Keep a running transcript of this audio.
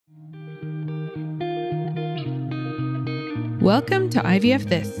Welcome to IVF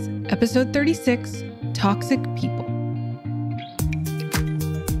This, episode 36, Toxic People.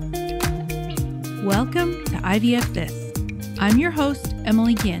 Welcome to IVF This. I'm your host,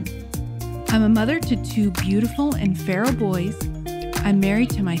 Emily Ginn. I'm a mother to two beautiful and feral boys. I'm married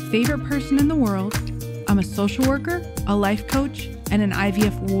to my favorite person in the world. I'm a social worker, a life coach, and an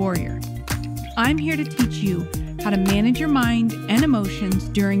IVF warrior. I'm here to teach you how to manage your mind and emotions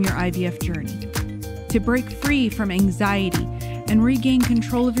during your IVF journey, to break free from anxiety and regain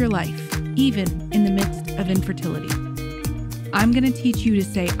control of your life, even in the midst of infertility. I'm going to teach you to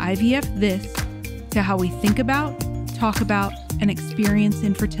say IVF this to how we think about, talk about, and experience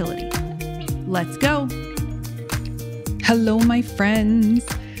infertility. Let's go. Hello, my friends.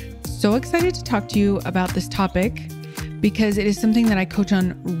 So excited to talk to you about this topic because it is something that I coach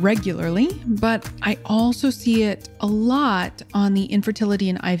on regularly, but I also see it a lot on the infertility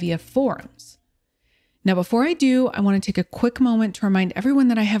and IVF forums. Now, before I do, I want to take a quick moment to remind everyone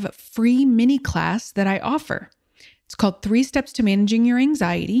that I have a free mini class that I offer. It's called 3 Steps to Managing Your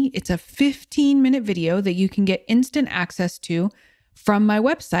Anxiety. It's a 15-minute video that you can get instant access to from my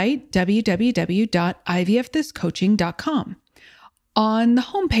website, www.ivfthiscoaching.com. On the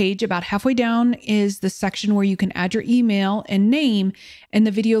homepage, about halfway down, is the section where you can add your email and name, and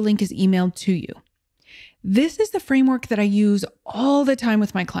the video link is emailed to you. This is the framework that I use all the time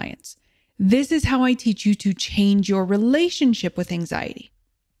with my clients. This is how I teach you to change your relationship with anxiety.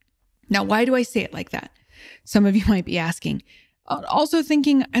 Now, why do I say it like that? Some of you might be asking. Also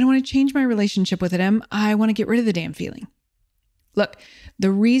thinking, I don't want to change my relationship with it, Em. I want to get rid of the damn feeling. Look,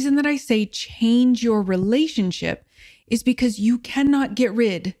 the reason that I say change your relationship is because you cannot get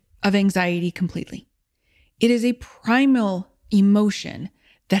rid of anxiety completely. It is a primal emotion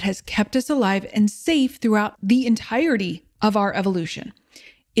that has kept us alive and safe throughout the entirety of our evolution.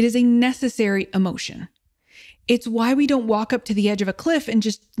 It is a necessary emotion. It's why we don't walk up to the edge of a cliff and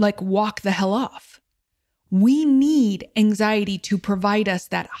just walk the hell off. We need anxiety to provide us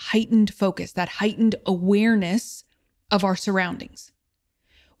that heightened focus, that heightened awareness of our surroundings.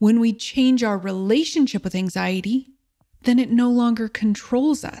 When we change our relationship with anxiety, then it no longer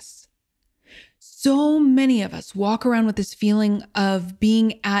controls us. So many of us walk around with this feeling of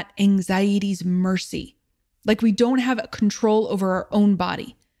being at anxiety's mercy, like we don't have control over our own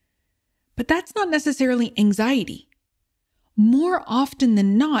body. But that's not necessarily anxiety. More often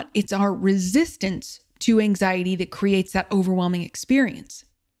than not, it's our resistance to anxiety that creates that overwhelming experience.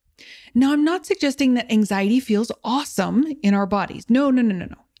 Now, I'm not suggesting that anxiety feels awesome in our bodies. No.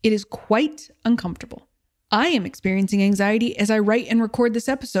 It is quite uncomfortable. I am experiencing anxiety as I write and record this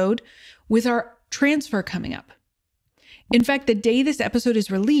episode with our transfer coming up. In fact, the day this episode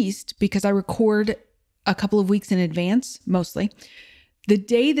is released, because I record a couple of weeks in advance, mostly, the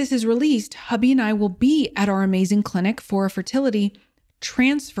day this is released, hubby and I will be at our amazing clinic for fertility,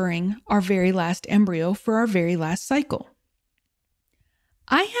 transferring our very last embryo for our very last cycle.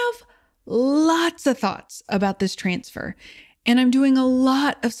 I have lots of thoughts about this transfer, and I'm doing a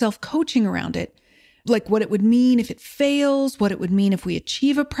lot of self-coaching around it. Like what it would mean if it fails, what it would mean if we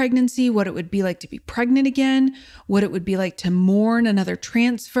achieve a pregnancy, what it would be like to be pregnant again, what it would be like to mourn another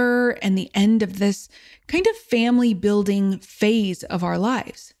transfer and the end of this kind of family building phase of our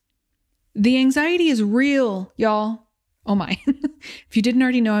lives. The anxiety is real, y'all. Oh my. If you didn't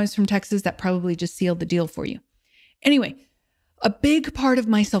already know I was from Texas, that probably just sealed the deal for you. Anyway, a big part of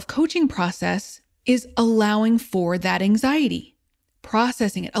my self-coaching process is allowing for that anxiety.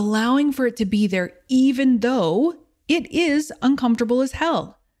 Processing it, allowing for it to be there, even though it is uncomfortable as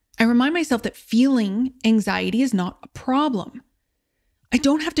hell. I remind myself that feeling anxiety is not a problem. I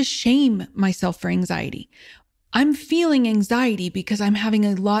don't have to shame myself for anxiety. I'm feeling anxiety because I'm having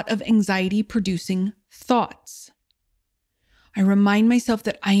a lot of anxiety-producing thoughts. I remind myself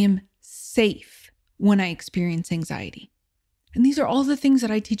that I am safe when I experience anxiety. And these are all the things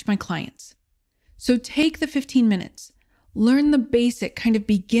that I teach my clients. So take the 15 minutes. Learn the basic kind of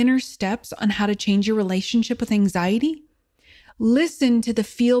beginner steps on how to change your relationship with anxiety. Listen to the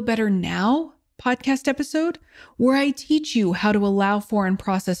Feel Better Now podcast episode where I teach you how to allow for and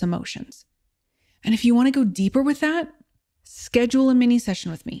process emotions. And if you want to go deeper with that, schedule a mini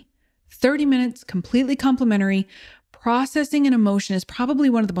session with me. 30 minutes, completely complimentary. Processing an emotion is probably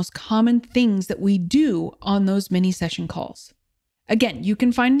one of the most common things that we do on those mini session calls. Again, you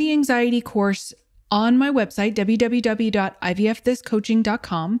can find the anxiety course on my website,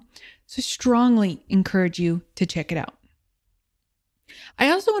 www.ivfthiscoaching.com. So I strongly encourage you to check it out. I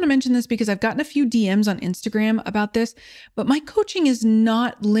also want to mention this because I've gotten a few DMs on Instagram about this, but my coaching is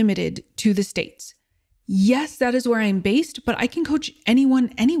not limited to the States. Yes, that is where I'm based, but I can coach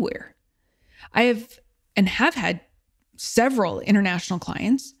anyone anywhere. I have had several international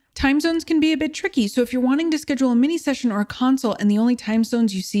clients. Time zones can be a bit tricky. So if you're wanting to schedule a mini session or a consult and the only time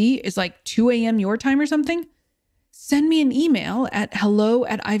zones you see is like 2 a.m. your time or something, send me an email at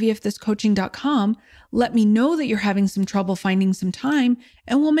hello@ivfthiscoaching.com. Let me know that you're having some trouble finding some time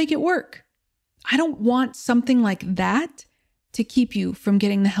and we'll make it work. I don't want something like that to keep you from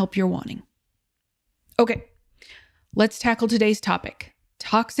getting the help you're wanting. Okay, let's tackle today's topic,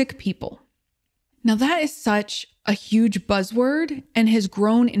 toxic people. Now that is such a huge buzzword and has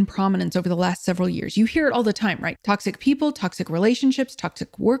grown in prominence over the last several years. You hear it all the time, right? Toxic people, toxic relationships,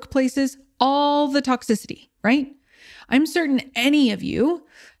 toxic workplaces, all the toxicity, right? I'm certain any of you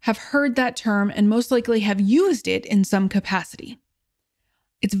have heard that term and most likely have used it in some capacity.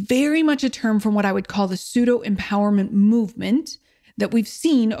 It's very much a term from what I would call the pseudo-empowerment movement that we've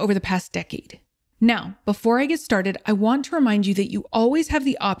seen over the past decade. Now, before I get started, I want to remind you that you always have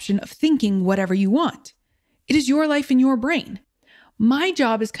the option of thinking whatever you want. It is your life and your brain. My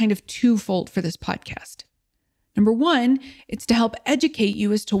job is kind of twofold for this podcast. Number one, it's to help educate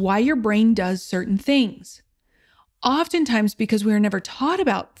you as to why your brain does certain things. Oftentimes, because we are never taught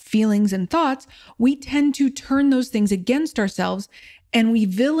about feelings and thoughts, we tend to turn those things against ourselves and we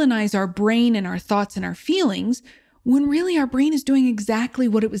villainize our brain and our thoughts and our feelings when really our brain is doing exactly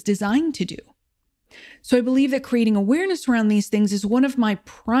what it was designed to do. So I believe that creating awareness around these things is one of my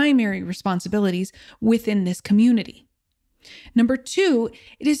primary responsibilities within this community. Number two,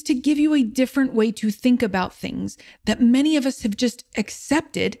 it is to give you a different way to think about things that many of us have just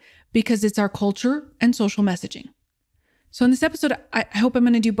accepted because it's our culture and social messaging. So in this episode, I hope I'm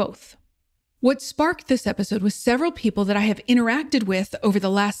going to do both. What sparked this episode was several people that I have interacted with over the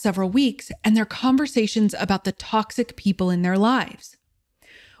last several weeks and their conversations about the toxic people in their lives.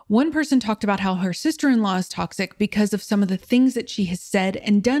 One person talked about how her sister-in-law is toxic because of some of the things that she has said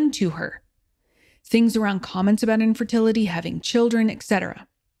and done to her. Things around comments about infertility, having children, etc.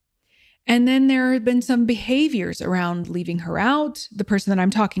 And then there have been some behaviors around leaving her out, the person that I'm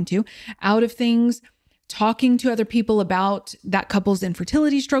talking to, out of things, talking to other people about that couple's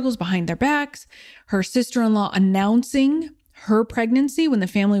infertility struggles behind their backs, her sister-in-law announcing her pregnancy when the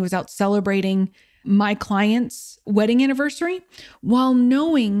family was out celebrating my client's wedding anniversary while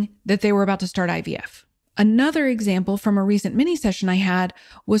knowing that they were about to start IVF. Another example from a recent mini session I had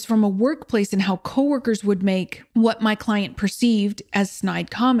was from a workplace and how coworkers would make what my client perceived as snide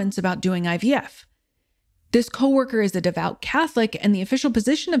comments about doing IVF. This coworker is a devout Catholic, and the official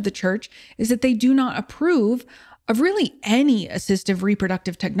position of the church is that they do not approve of really any assistive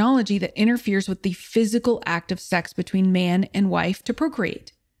reproductive technology that interferes with the physical act of sex between man and wife to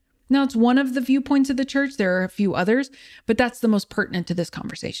procreate. Now, it's one of the viewpoints of the church. There are a few others, but that's the most pertinent to this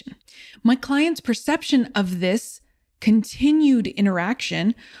conversation. My client's perception of this continued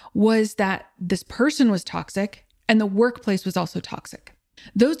interaction was that this person was toxic and the workplace was also toxic.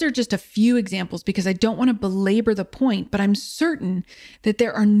 Those are just a few examples because I don't want to belabor the point, but I'm certain that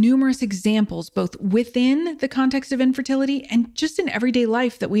there are numerous examples both within the context of infertility and just in everyday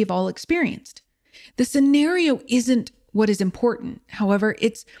life that we've all experienced. The scenario isn't what is important. However,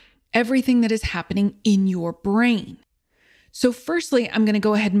 it's everything that is happening in your brain. So firstly, I'm going to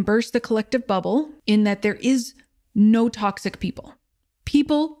go ahead and burst the collective bubble in that there is no toxic people.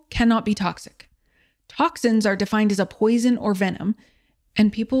 People cannot be toxic. Toxins are defined as a poison or venom,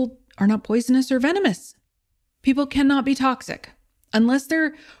 and people are not poisonous or venomous. People cannot be toxic. Unless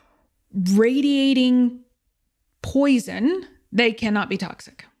they're radiating poison, they cannot be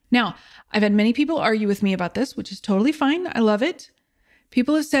toxic. Now, I've had many people argue with me about this, which is totally fine. I love it.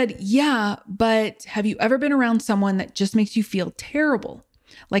 People have said, yeah, but have you ever been around someone that just makes you feel terrible?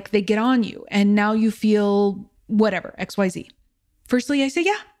 Like they get on you and now you feel whatever, XYZ. Firstly, I say,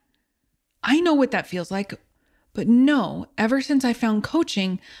 yeah, I know what that feels like. But no, ever since I found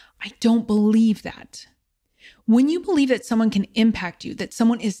coaching, I don't believe that. When you believe that someone can impact you, that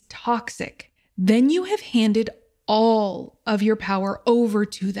someone is toxic, then you have handed all of your power over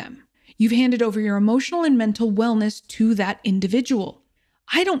to them. You've handed over your emotional and mental wellness to that individual.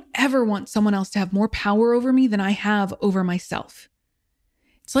 I don't ever want someone else to have more power over me than I have over myself.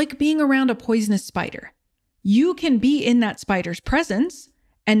 It's like being around a poisonous spider. You can be in that spider's presence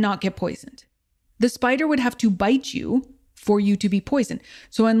and not get poisoned. The spider would have to bite you for you to be poisoned.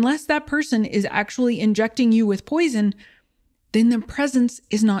 So unless that person is actually injecting you with poison, then their presence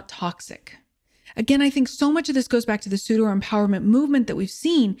is not toxic. Again, I think so much of this goes back to the pseudo-empowerment movement that we've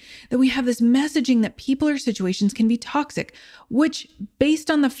seen, that we have this messaging that people or situations can be toxic, which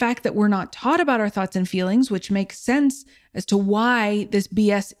based on the fact that we're not taught about our thoughts and feelings, which makes sense as to why this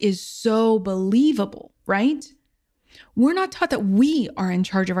BS is so believable, right? We're not taught that we are in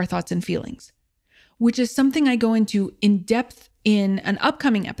charge of our thoughts and feelings. which is something I go into in depth in an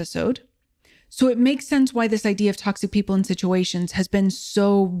upcoming episode. So it makes sense why this idea of toxic people and situations has been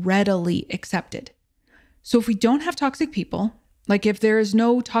so readily accepted. So if we don't have toxic people, like if there is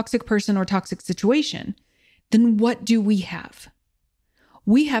no toxic person or toxic situation, then what do we have?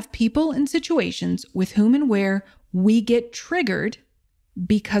 We have people and situations with whom and where we get triggered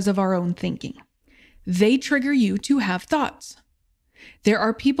because of our own thinking. They trigger you to have thoughts. There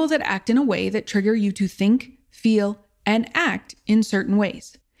are people that act in a way that trigger you to think, feel, and act in certain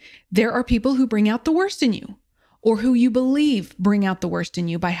ways. There are people who bring out the worst in you, or who you believe bring out the worst in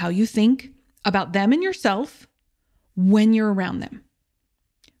you by how you think about them and yourself when you're around them.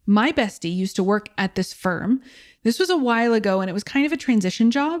 My bestie used to work at this firm. This was a while ago, and it was kind of a transition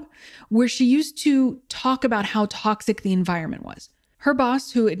job where she used to talk about how toxic the environment was. Her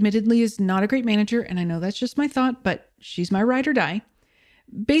boss, who admittedly is not a great manager, and I know that's just my thought, but she's my ride or die.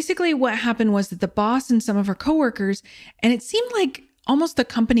 Basically, what happened was that the boss and some of her coworkers, and it seemed like almost the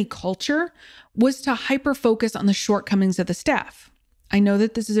company culture, was to hyper-focus on the shortcomings of the staff. I know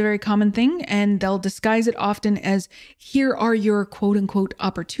that this is a very common thing, and they'll disguise it often as, here are your quote-unquote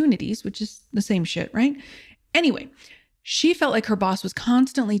opportunities, which is the same shit, right? Anyway, she felt like her boss was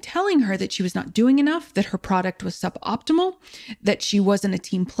constantly telling her that she was not doing enough, that her product was suboptimal, that she wasn't a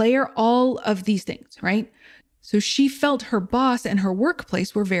team player, all of these things, right? So she felt her boss and her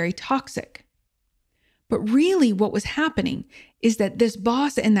workplace were very toxic. But really what was happening is that this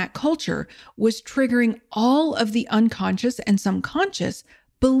boss and that culture was triggering all of the unconscious and subconscious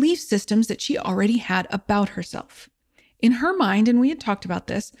belief systems that she already had about herself. In her mind, and we had talked about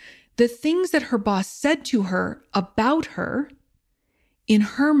this, the things that her boss said to her about her, in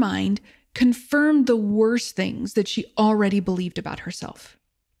her mind, confirmed the worst things that she already believed about herself.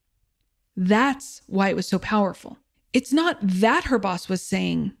 That's why it was so powerful. It's not that her boss was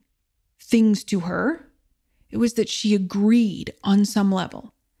saying things to her. It was that she agreed on some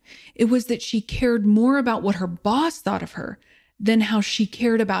level. It was that she cared more about what her boss thought of her than how she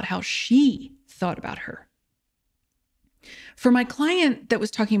cared about how she thought about her. For my client that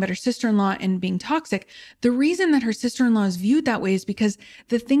was talking about her sister-in-law and being toxic, the reason that her sister-in-law is viewed that way is because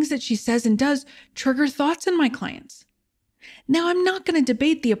the things that she says and does trigger thoughts in my clients. Now, I'm not going to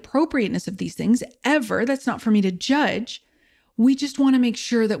debate the appropriateness of these things ever. That's not for me to judge. We just want to make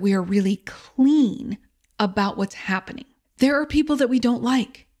sure that we are really clean about what's happening. There are people that we don't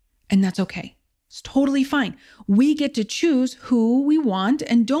like, and that's okay. It's totally fine. We get to choose who we want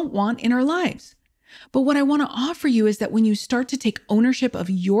and don't want in our lives. But what I want to offer you is that when you start to take ownership of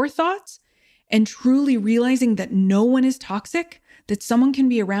your thoughts and truly realizing that no one is toxic, that someone can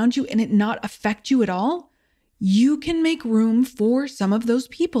be around you and it not affect you at all, you can make room for some of those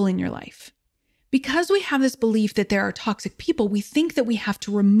people in your life. Because we have this belief that there are toxic people, we think that we have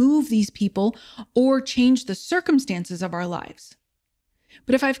to remove these people or change the circumstances of our lives.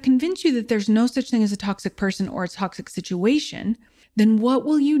 But if I've convinced you that there's no such thing as a toxic person or a toxic situation, then what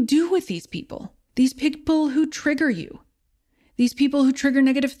will you do with these people? These people who trigger you, these people who trigger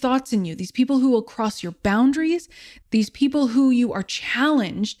negative thoughts in you, these people who will cross your boundaries, these people who you are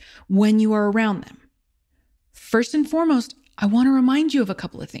challenged when you are around them. First and foremost, I want to remind you of a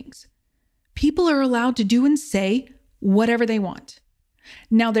couple of things. People are allowed to do and say whatever they want.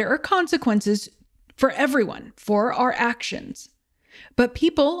 Now, there are consequences for everyone, for our actions, but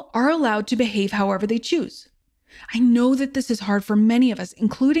people are allowed to behave however they choose. I know that this is hard for many of us,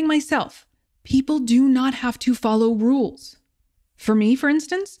 including myself. People do not have to follow rules. For me, for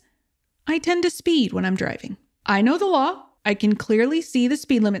instance, I tend to speed when I'm driving. I know the law. I can clearly see the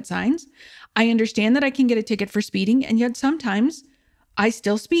speed limit signs. I understand that I can get a ticket for speeding, and yet sometimes I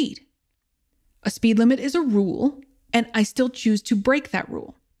still speed. A speed limit is a rule, and I still choose to break that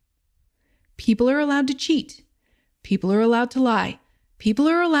rule. People are allowed to cheat. People are allowed to lie. People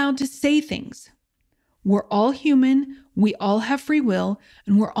are allowed to say things. We're all human, we all have free will,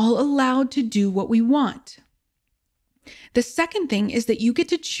 and we're all allowed to do what we want. The second thing is that you get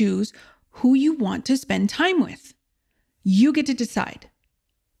to choose who you want to spend time with. You get to decide.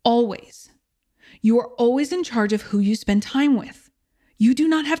 Always. You are always in charge of who you spend time with. You do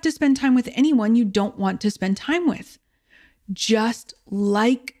not have to spend time with anyone you don't want to spend time with. Just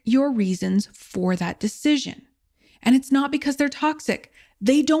like your reasons for that decision. And it's not because they're toxic.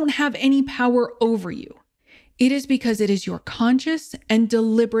 They don't have any power over you. It is because it is your conscious and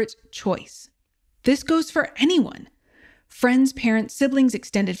deliberate choice. This goes for anyone. Friends, parents, siblings,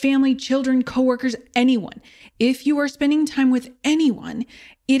 extended family, children, coworkers, anyone. If you are spending time with anyone,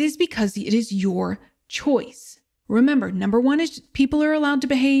 it is because it is your choice. Remember, number one is people are allowed to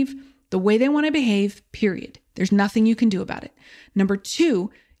behave the way they want to behave, period. There's nothing you can do about it. Number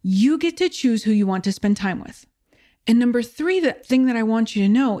two, You get to choose who you want to spend time with. And number 3, the thing that I want you to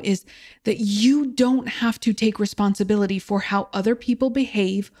know is that you don't have to take responsibility for how other people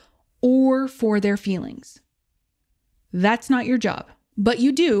behave or for their feelings. That's not your job, but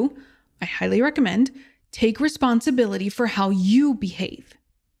you do, I highly recommend, take responsibility for how you behave.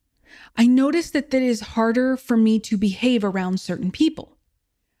 I notice that it is harder for me to behave around certain people.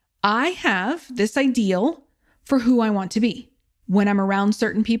 I have this ideal for who I want to be. When I'm around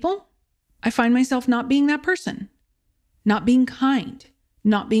certain people, I find myself not being that person, not being kind,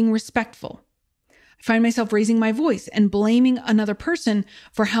 not being respectful. I find myself raising my voice and blaming another person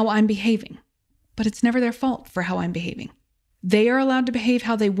for how I'm behaving. But it's never their fault for how I'm behaving. They are allowed to behave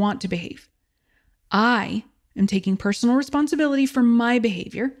how they want to behave. I am taking personal responsibility for my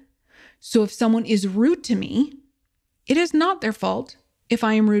behavior. So if someone is rude to me, it is not their fault if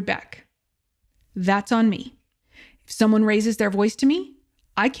I am rude back. That's on me. If someone raises their voice to me,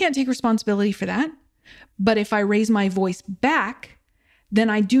 I can't take responsibility for that. But if I raise my voice back, then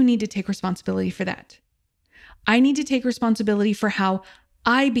I do need to take responsibility for that. I need to take responsibility for how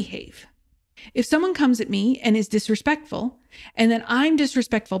I behave. If someone comes at me and is disrespectful, and then I'm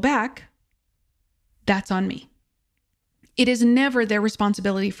disrespectful back, that's on me. It is never their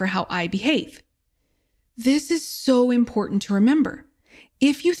responsibility for how I behave. This is so important to remember.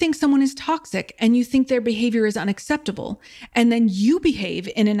 If you think someone is toxic and you think their behavior is unacceptable, and then you behave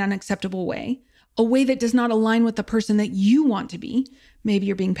in an unacceptable way, a way that does not align with the person that you want to be, maybe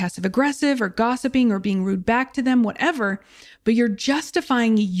you're being passive aggressive or gossiping or being rude back to them, whatever, but you're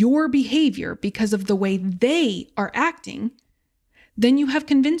justifying your behavior because of the way they are acting, then you have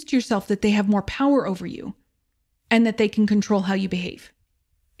convinced yourself that they have more power over you and that they can control how you behave.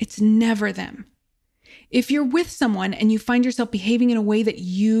 It's never them. If you're with someone and you find yourself behaving in a way that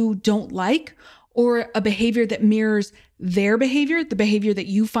you don't like, or a behavior that mirrors their behavior, the behavior that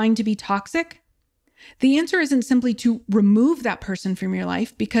you find to be toxic, the answer isn't simply to remove that person from your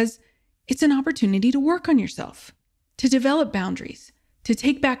life, because it's an opportunity to work on yourself, to develop boundaries, to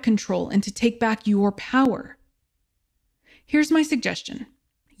take back control, and to take back your power. Here's my suggestion.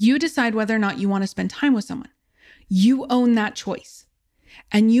 You decide whether or not you want to spend time with someone. You own that choice.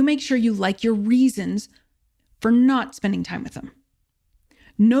 And you make sure you like your reasons for not spending time with them.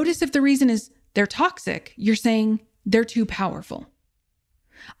 Notice if the reason is they're toxic, you're saying they're too powerful.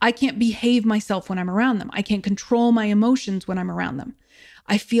 I can't behave myself when I'm around them. I can't control my emotions when I'm around them.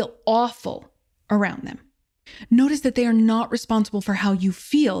 I feel awful around them. Notice that they are not responsible for how you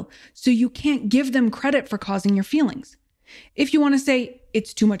feel, so you can't give them credit for causing your feelings. If you want to say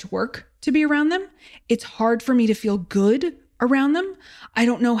it's too much work to be around them, it's hard for me to feel good around them, I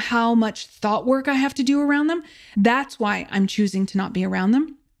don't know how much thought work I have to do around them, that's why I'm choosing to not be around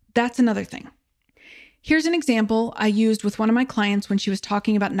them. That's another thing. Here's an example I used with one of my clients when she was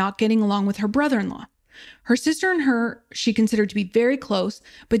talking about not getting along with her brother-in-law. Her sister and her, she considered to be very close,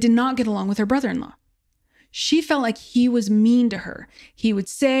 but did not get along with her brother-in-law. She felt like he was mean to her. He would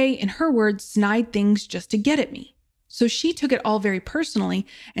say, in her words, snide things just to get at me. So she took it all very personally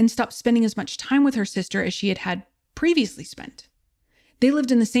and stopped spending as much time with her sister as she had previously spent. They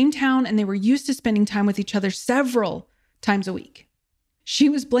lived in the same town and they were used to spending time with each other several times a week. She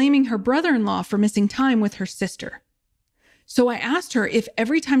was blaming her brother-in-law for missing time with her sister. So I asked her if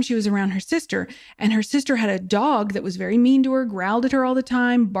every time she was around her sister, and her sister had a dog that was very mean to her, growled at her all the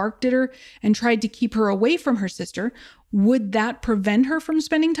time, barked at her, and tried to keep her away from her sister, would that prevent her from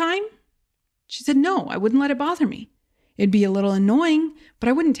spending time? She said, no, I wouldn't let it bother me. It'd be a little annoying, but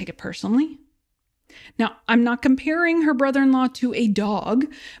I wouldn't take it personally. Now, I'm not comparing her brother-in-law to a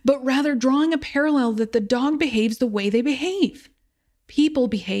dog, but rather drawing a parallel that the dog behaves the way they behave. People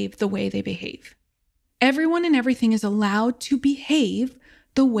behave the way they behave. Everyone and everything is allowed to behave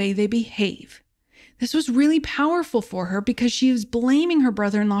the way they behave. This was really powerful for her because she was blaming her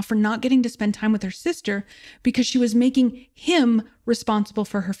brother-in-law for not getting to spend time with her sister because she was making him responsible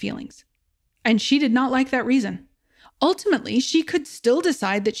for her feelings. And she did not like that reason. Ultimately, she could still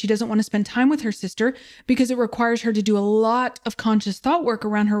decide that she doesn't want to spend time with her sister because it requires her to do a lot of conscious thought work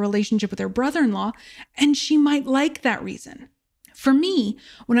around her relationship with her brother-in-law, and she might like that reason. For me,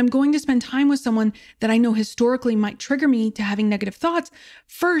 when I'm going to spend time with someone that I know historically might trigger me to having negative thoughts,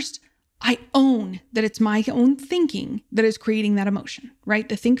 first, I own that it's my own thinking that is creating that emotion, right?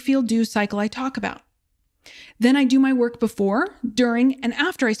 The think, feel, do cycle I talk about. Then I do my work before, during, and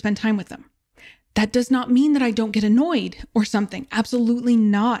after I spend time with them. That does not mean that I don't get annoyed or something. Absolutely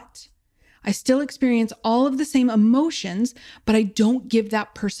not. I still experience all of the same emotions, but I don't give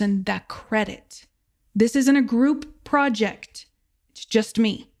that person that credit. This isn't a group project. It's just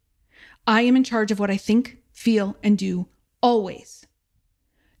me. I am in charge of what I think, feel, and do always.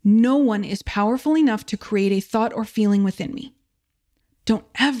 No one is powerful enough to create a thought or feeling within me. Don't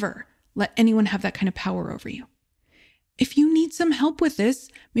ever let anyone have that kind of power over you. If you need some help with this,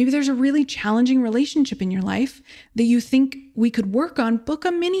 maybe there's a really challenging relationship in your life that you think we could work on, book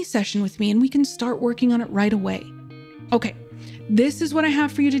a mini session with me and we can start working on it right away. Okay, this is what I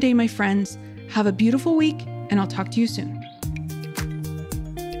have for you today, my friends. Have a beautiful week, and I'll talk to you soon.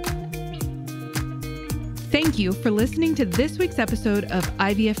 Thank you for listening to this week's episode of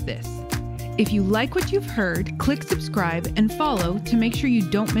IVF This. If you like what you've heard, click subscribe and follow to make sure you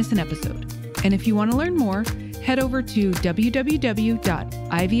don't miss an episode. And if you want to learn more, head over to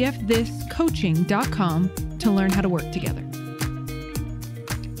www.ivfthiscoaching.com to learn how to work together.